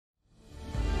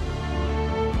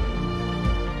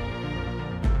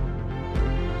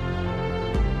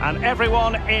And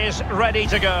everyone is ready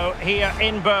to go here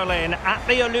in Berlin at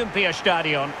the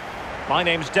Olympiastadion. My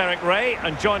name's Derek Ray,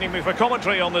 and joining me for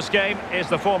commentary on this game is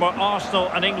the former Arsenal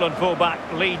and England fullback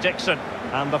Lee Dixon.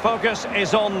 And the focus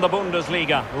is on the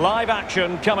Bundesliga. Live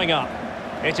action coming up.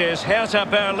 It is Hertha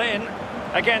Berlin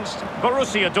against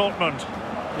Borussia Dortmund.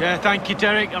 Yeah, thank you,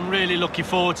 Derek. I'm really looking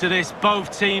forward to this.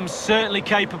 Both teams certainly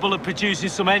capable of producing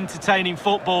some entertaining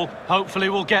football. Hopefully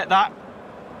we'll get that.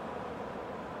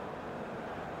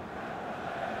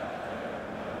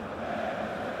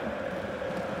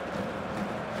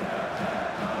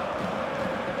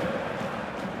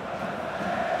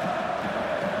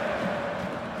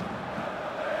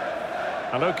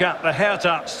 A look at the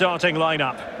Hertha starting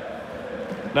lineup.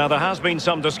 Now, there has been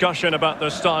some discussion about the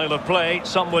style of play.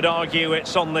 Some would argue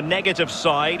it's on the negative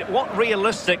side. What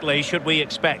realistically should we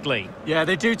expect, Lee? Yeah,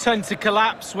 they do tend to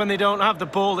collapse when they don't have the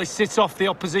ball. They sit off the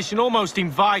opposition, almost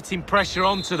inviting pressure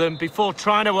onto them before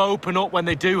trying to open up when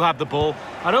they do have the ball.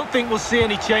 I don't think we'll see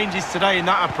any changes today in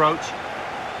that approach.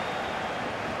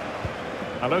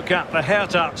 A look at the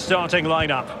Hertha starting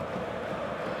lineup.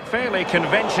 Fairly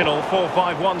conventional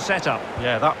 4-5-1 setup.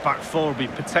 Yeah, that back four will be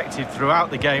protected throughout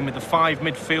the game with the 5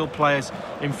 midfield players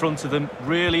in front of them.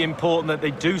 Really important that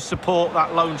they do support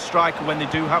that lone striker when they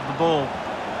do have the ball.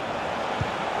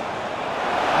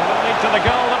 And into the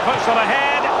goal that puts them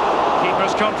ahead.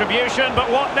 Keeper's contribution,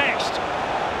 but what next?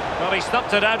 Well, he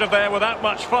stumped it out of there without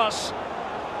much fuss.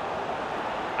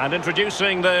 And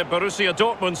introducing the Borussia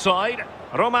Dortmund side,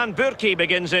 Roman Bürki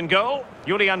begins in goal.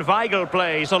 Julian Weigl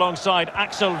plays alongside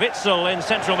Axel Witsel in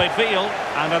central midfield.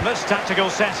 And in this tactical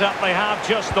setup, they have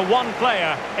just the one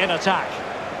player in attack.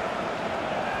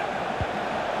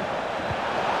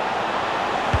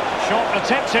 Shot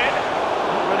attempted.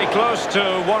 Not really close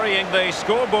to worrying the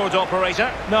scoreboard operator.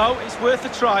 No, it's worth a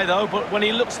try though, but when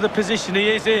he looks at the position he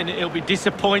is in, he'll be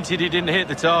disappointed he didn't hit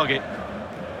the target.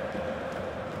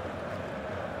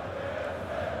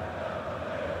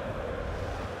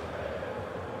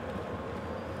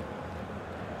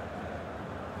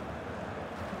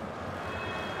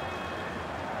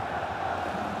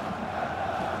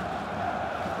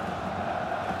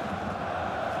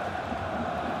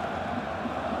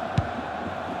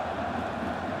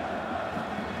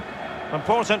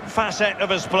 Important facet of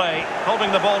his play,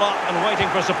 holding the ball up and waiting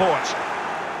for support.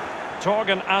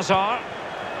 Torgan Hazard.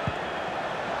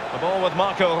 The ball with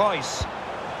Marco Reus.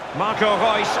 Marco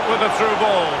Reus with a through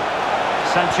ball.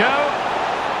 Sancho.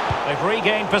 They've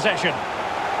regained possession.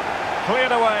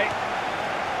 Cleared away.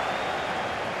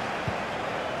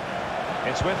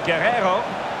 It's with Guerrero.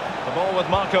 The ball with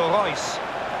Marco Reus.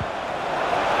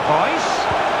 Reus.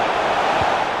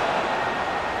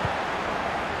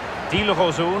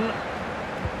 Dilrosun.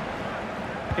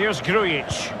 Here's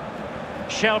Grujic.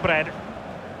 Shelbred.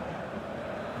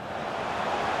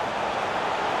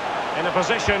 In a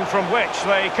position from which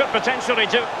they could potentially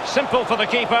do simple for the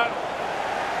keeper.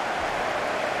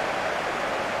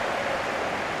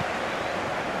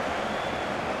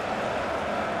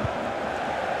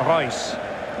 Reus.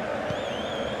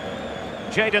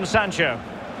 Jadon Sancho.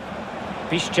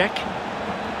 Piszczek.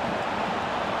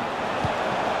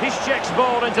 Piszczek's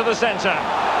ball into the centre.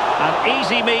 An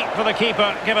easy meet for the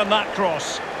keeper, given that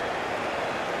cross.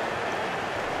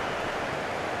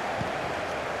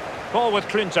 Ball with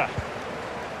Klünter.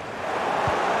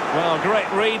 Well,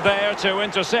 great read there to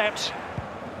intercept.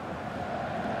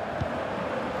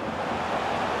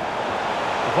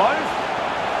 Wolf.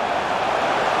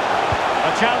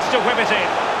 A chance to whip it in.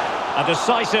 A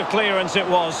decisive clearance it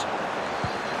was.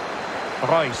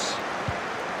 Reus.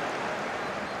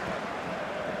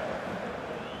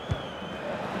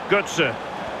 Götze.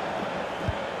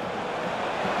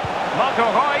 Marco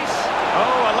Reus.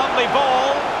 Oh, a lovely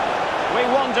ball. We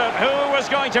wondered who was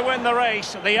going to win the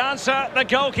race. The answer, the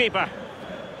goalkeeper.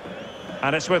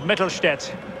 And it's with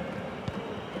Mittelstädt.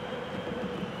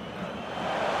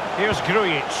 Here's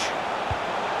Grujic.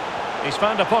 He's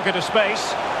found a pocket of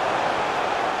space.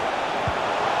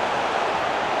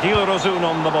 Dilrosun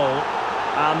on the ball.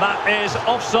 And that is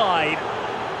offside.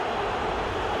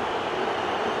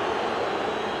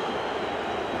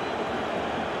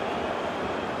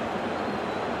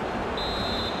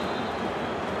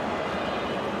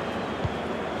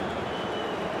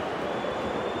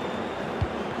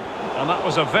 And that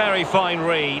was a very fine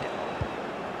read.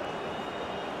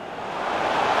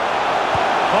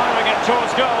 Firing it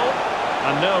towards goal.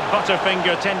 And no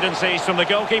butterfinger tendencies from the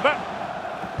goalkeeper.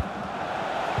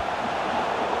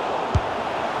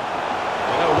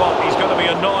 You know what? He's going to be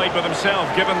annoyed with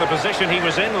himself given the position he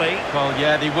was in, Lee. Well,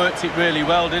 yeah, they worked it really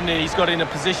well, didn't he? He's got in a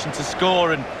position to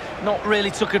score and not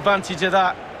really took advantage of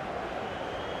that.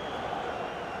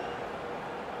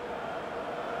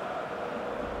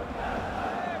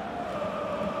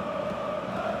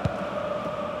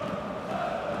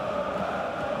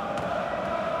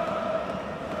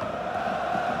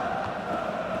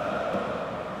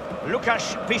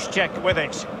 Łukasz Piszczek with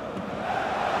it.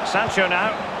 Sancho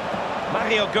now.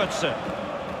 Mario Götze.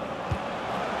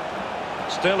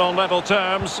 Still on level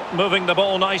terms, moving the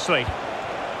ball nicely.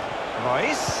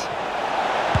 Royce.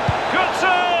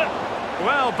 Götze!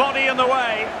 Well, body in the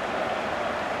way.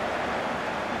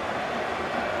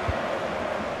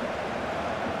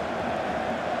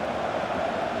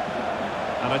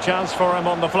 And a chance for him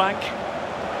on the flank.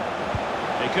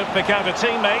 He could pick out a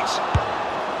teammate.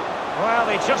 Well,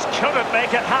 he just couldn't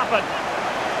make it happen.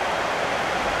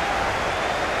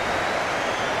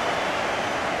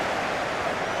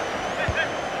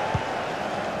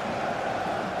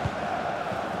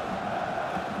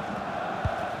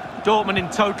 Dortmund in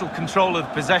total control of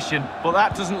the possession, but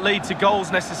that doesn't lead to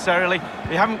goals necessarily.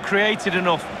 They haven't created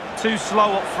enough. Too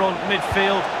slow up front,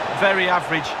 midfield, very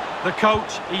average. The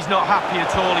coach, he's not happy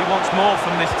at all. He wants more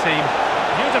from this team.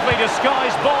 Beautifully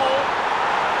disguised ball.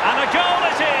 And a goal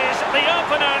it is, the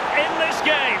opener in this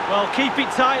game. Well, keep it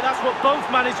tight, that's what both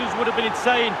managers would have been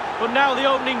saying. But now the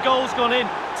opening goal's gone in.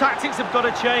 Tactics have got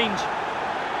to change.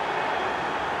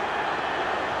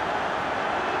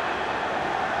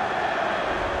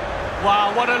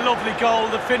 Wow, what a lovely goal.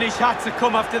 The finish had to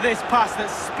come after this pass that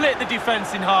split the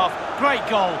defence in half. Great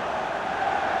goal.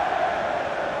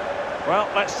 Well,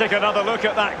 let's take another look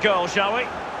at that goal, shall we?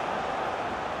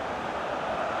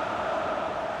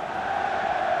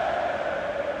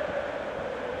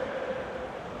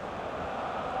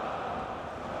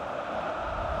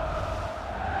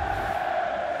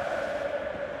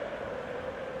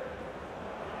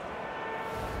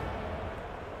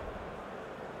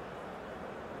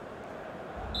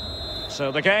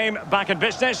 So the game back in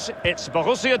business. It's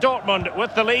Borussia Dortmund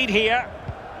with the lead here.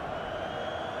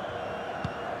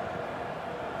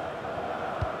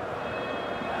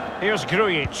 Here's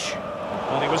Grujic.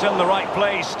 And he was in the right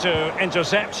place to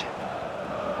intercept.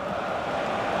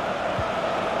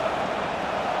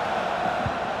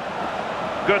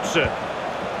 Götze.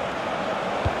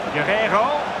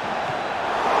 Guerreiro.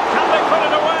 Can they put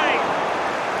it away?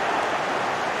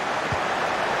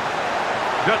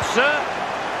 Götze.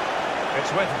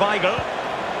 It's with Weigl.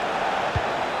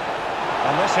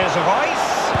 And this is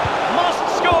Royce.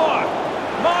 Must score!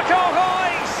 Marco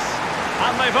Royce!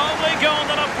 And they've only gone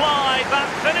and applied that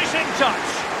finishing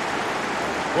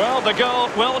touch. Well, the goal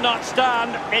will not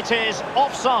stand. It is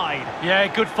offside. Yeah,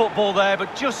 good football there,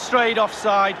 but just straight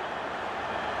offside.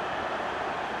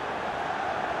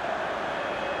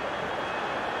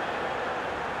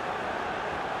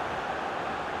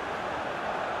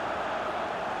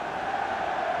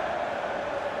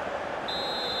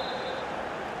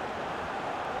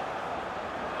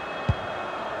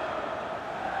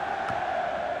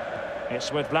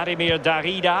 It's with Vladimir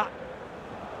Darida.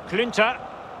 Klünter.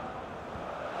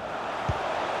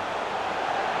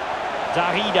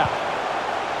 Darida.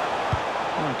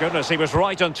 Oh, goodness, he was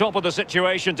right on top of the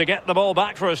situation to get the ball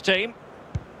back for his team.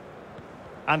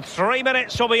 And 3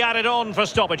 minutes will be added on for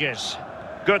stoppages.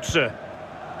 Götze.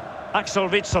 Axel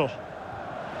Witsel.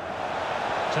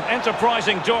 It's an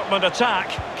enterprising Dortmund attack.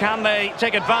 Can they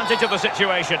take advantage of the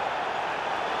situation?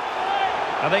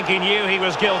 I think he knew he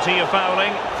was guilty of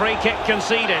fouling. Free kick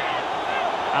conceded.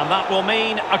 And that will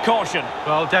mean a caution.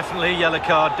 Well, definitely a yellow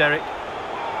card, Derek.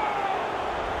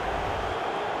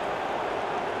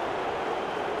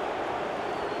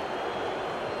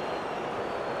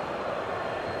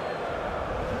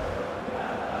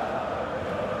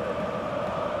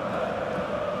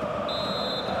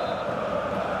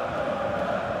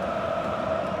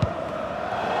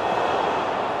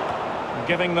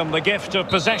 Giving them the gift of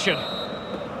possession.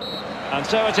 And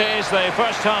so it is, the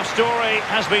first half story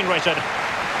has been written.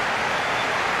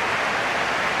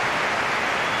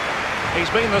 He's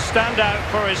been the standout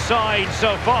for his side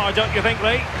so far, don't you think,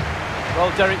 Lee?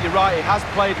 Well, Derek, you're right. He has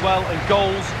played well, and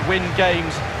goals win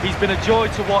games. He's been a joy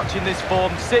to watch in this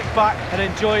form. Sit back and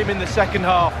enjoy him in the second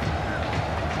half.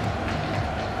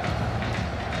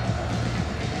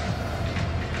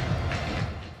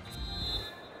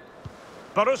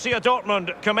 Borussia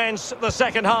Dortmund commence the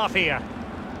second half here.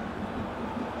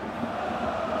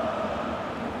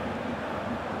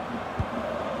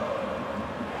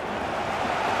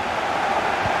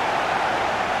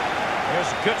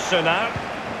 Here's Götze now.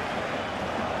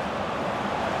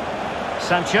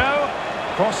 Sancho,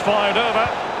 cross-fired over.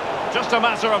 Just a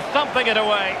matter of thumping it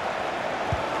away.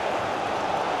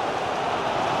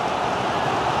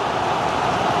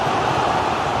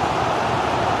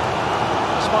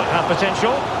 This might have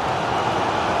potential.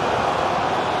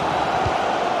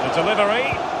 The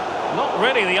delivery, not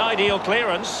really the ideal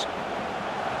clearance.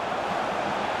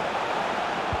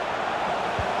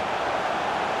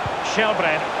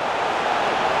 Shelbred.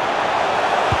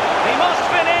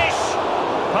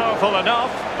 Powerful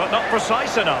enough, but not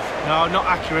precise enough. No, not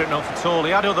accurate enough at all.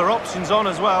 He had other options on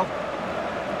as well.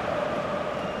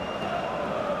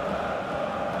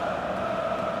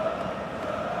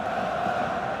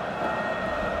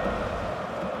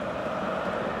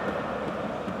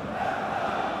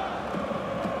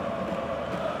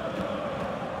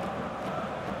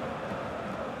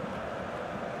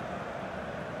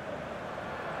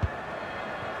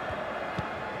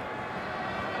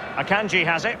 Akanji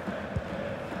has it.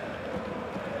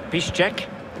 Piszczek.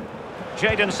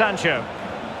 Jadon Sancho.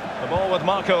 The ball with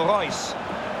Marco Reus.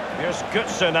 Here's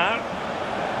Götze now.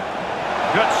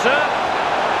 Götze.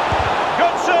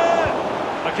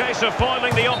 Götze! A case of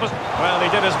foiling the opposite. Well, he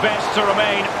did his best to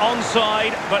remain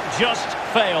onside, but just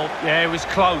failed. Yeah, it was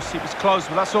close,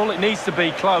 but that's all it needs to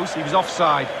be, close. He was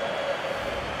offside.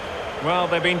 Well,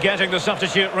 they've been getting the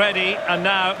substitute ready, and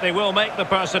now they will make the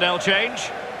personnel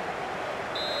change.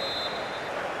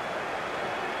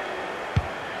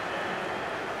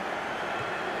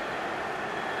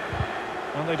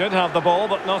 Well, they did have the ball,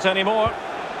 but not anymore.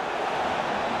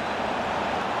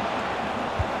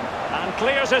 And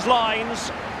clears his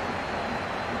lines.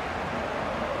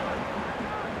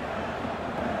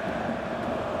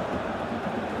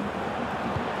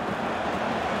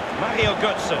 Mario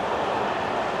Götze.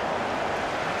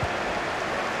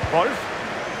 Wolf.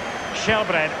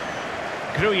 Shelbred.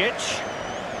 Grujic.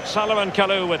 Salomon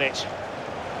Kalou with it.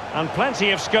 And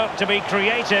plenty of scope to be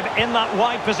creative in that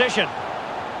wide position.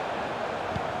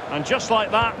 And just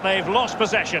like that, they've lost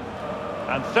possession.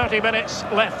 And 30 minutes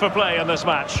left for play in this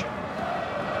match.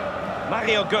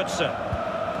 Mario Götze.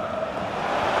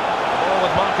 Ball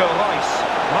with Marco Reus.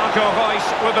 Marco Reus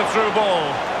with the through ball.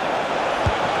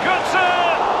 Götze!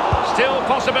 Still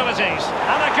possibilities.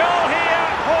 And a goal here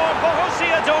for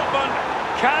Borussia Dortmund.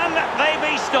 Can they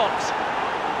be stopped?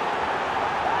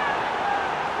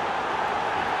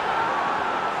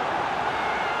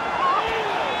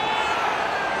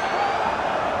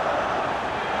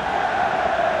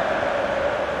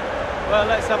 Well,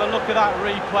 let's have a look at that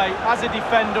replay. As a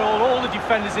defender, all the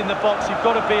defenders in the box, you've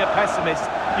got to be a pessimist.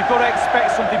 You've got to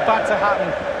expect something bad to happen.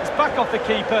 It's back off the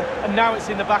keeper, and now it's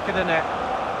in the back of the net.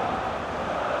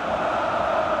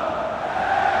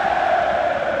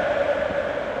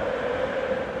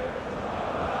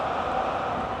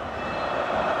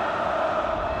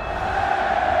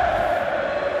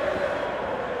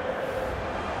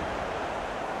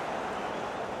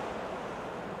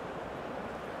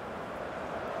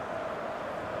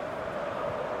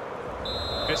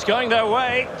 It's going their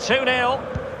way, 2-0.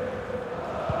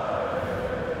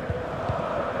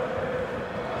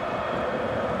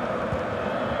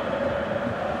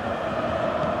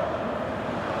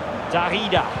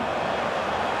 Darida.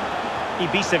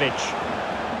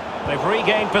 Ibisevic. They've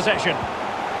regained possession.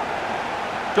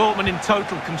 Dortmund in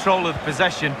total control of the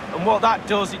possession, and what that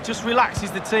does, it just relaxes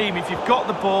the team. If you've got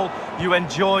the ball, you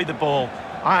enjoy the ball,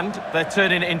 and they're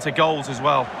turning it into goals as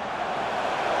well.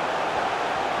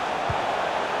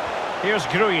 Here's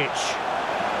Grujic.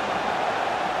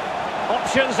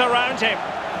 Options around him.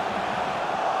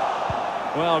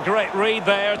 Well, great read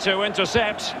there to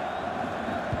intercept.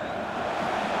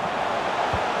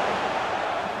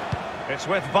 It's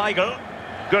with Weigl.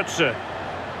 Götze.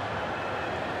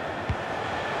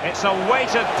 It's a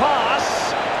weighted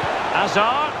pass.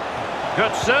 Hazard.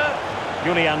 Götze.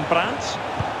 Julian Brandt.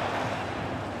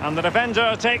 And the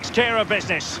defender takes care of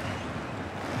business.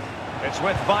 It's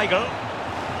with Weigl.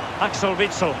 Axel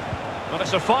Witsel. Well,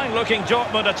 it's a fine-looking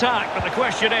Dortmund attack, but the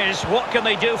question is, what can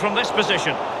they do from this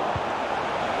position?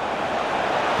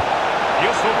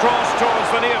 Useful cross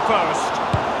towards the near post.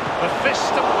 The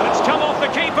fist, and it's come off the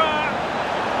keeper.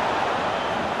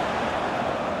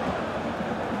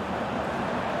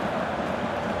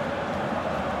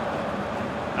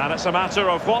 And it's a matter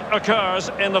of what occurs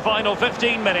in the final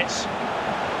 15 minutes.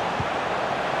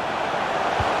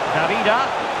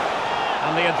 Darida.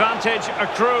 And the advantage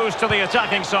accrues to the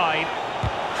attacking side.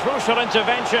 Crucial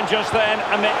intervention just then,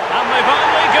 and they've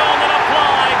only gone and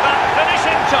applied that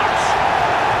finishing touch.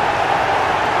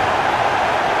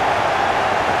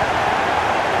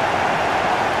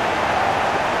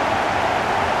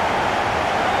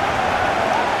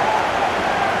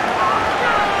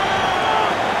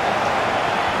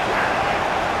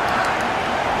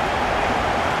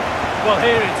 Well,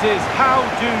 here it is. How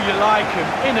do you like him?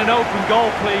 In an open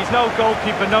goal, please. No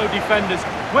goalkeeper, no defenders.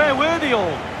 Where were they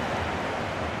all?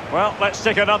 Well, let's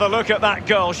take another look at that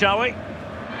goal, shall we?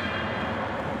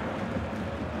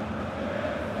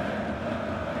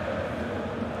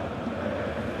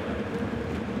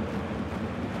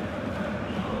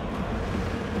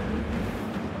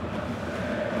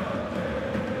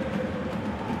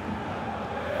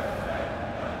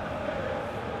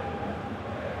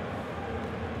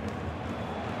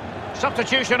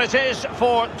 Substitution it is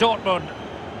for Dortmund.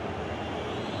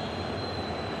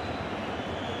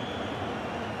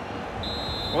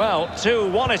 Well,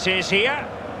 2-1 it is here.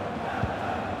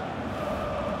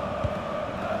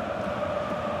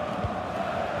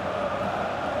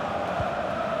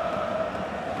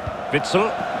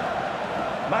 Witsel.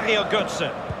 Mario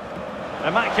Götze.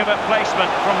 Immaculate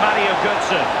placement from Mario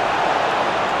Götze.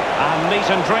 And meat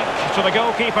and drink to the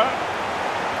goalkeeper.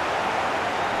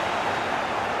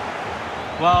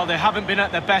 Well, they haven't been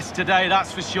at their best today,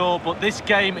 that's for sure, but this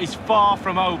game is far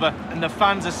from over, and the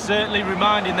fans are certainly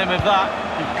reminding them of that.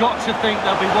 You've got to think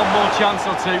there'll be one more chance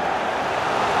or two.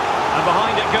 And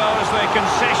behind it goes the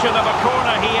concession of a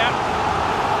corner here.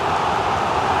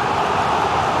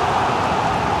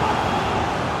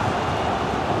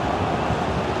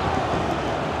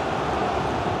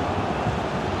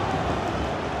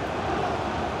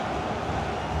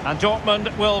 And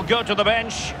Dortmund will go to the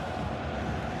bench.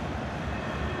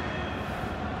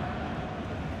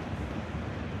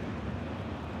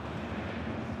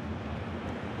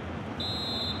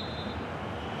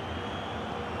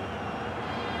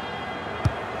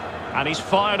 And he's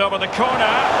fired over the corner,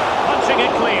 punching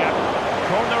it clear.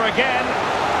 Corner again.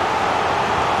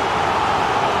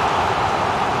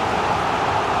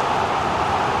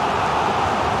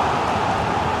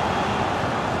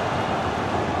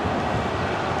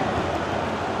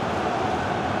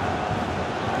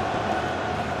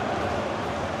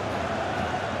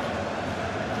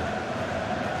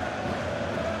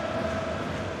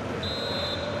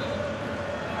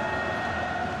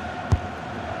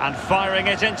 And firing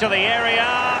it into the area.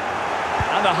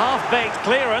 And a half-baked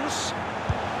clearance.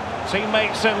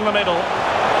 Teammates in the middle.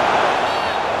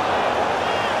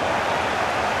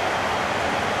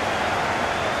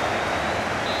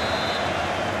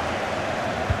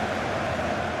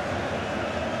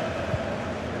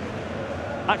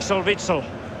 Axel Witsel.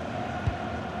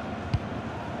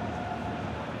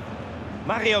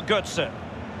 Mario Götze.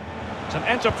 It's an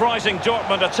enterprising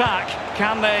Dortmund attack.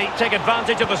 Can they take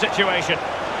advantage of the situation?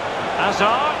 Hazard.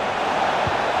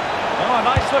 Oh, a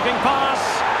nice-looking pass.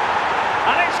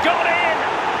 And it's gone in!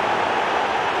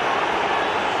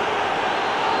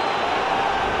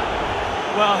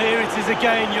 Well, here it is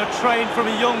again. You're trained from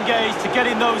a young age to get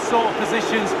in those sort of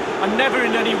positions, and never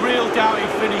in any real doubt he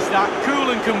finished that. Cool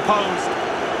and composed.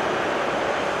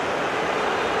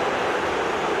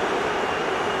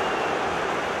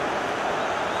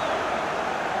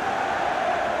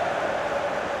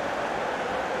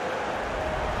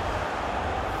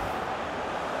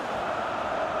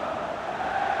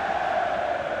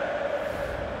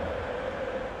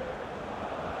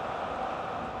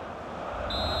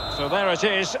 So there it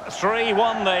is,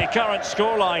 3-1 the current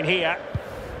scoreline here.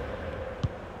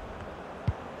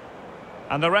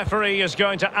 And the referee is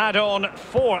going to add on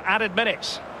 4 added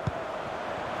minutes.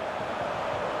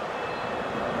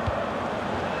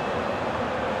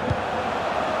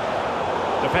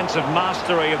 Defensive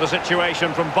mastery of the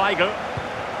situation from Weigl.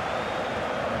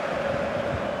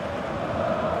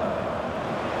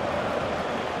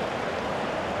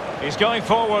 He's going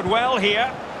forward well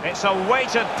here. It's a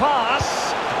weighted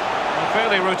pass.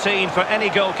 Fairly routine for any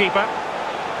goalkeeper.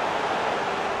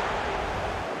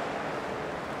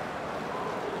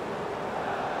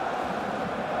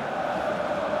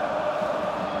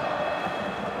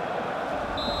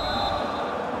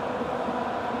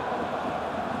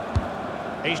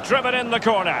 He's driven in the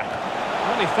corner.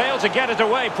 Well, he failed to get it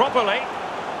away properly.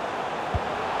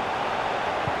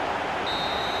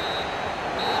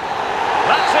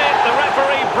 That's it. The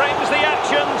referee brings the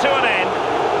action to an end.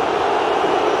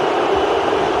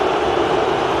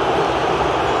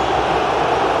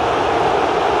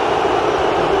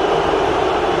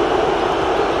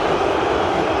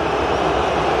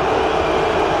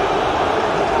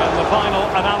 Final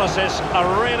analysis,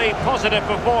 a really positive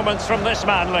performance from this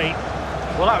man, Lee.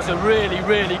 Well, that was a really,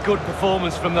 really good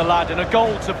performance from the lad, and a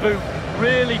goal to boot.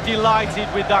 Really delighted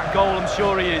with that goal, I'm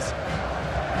sure he is.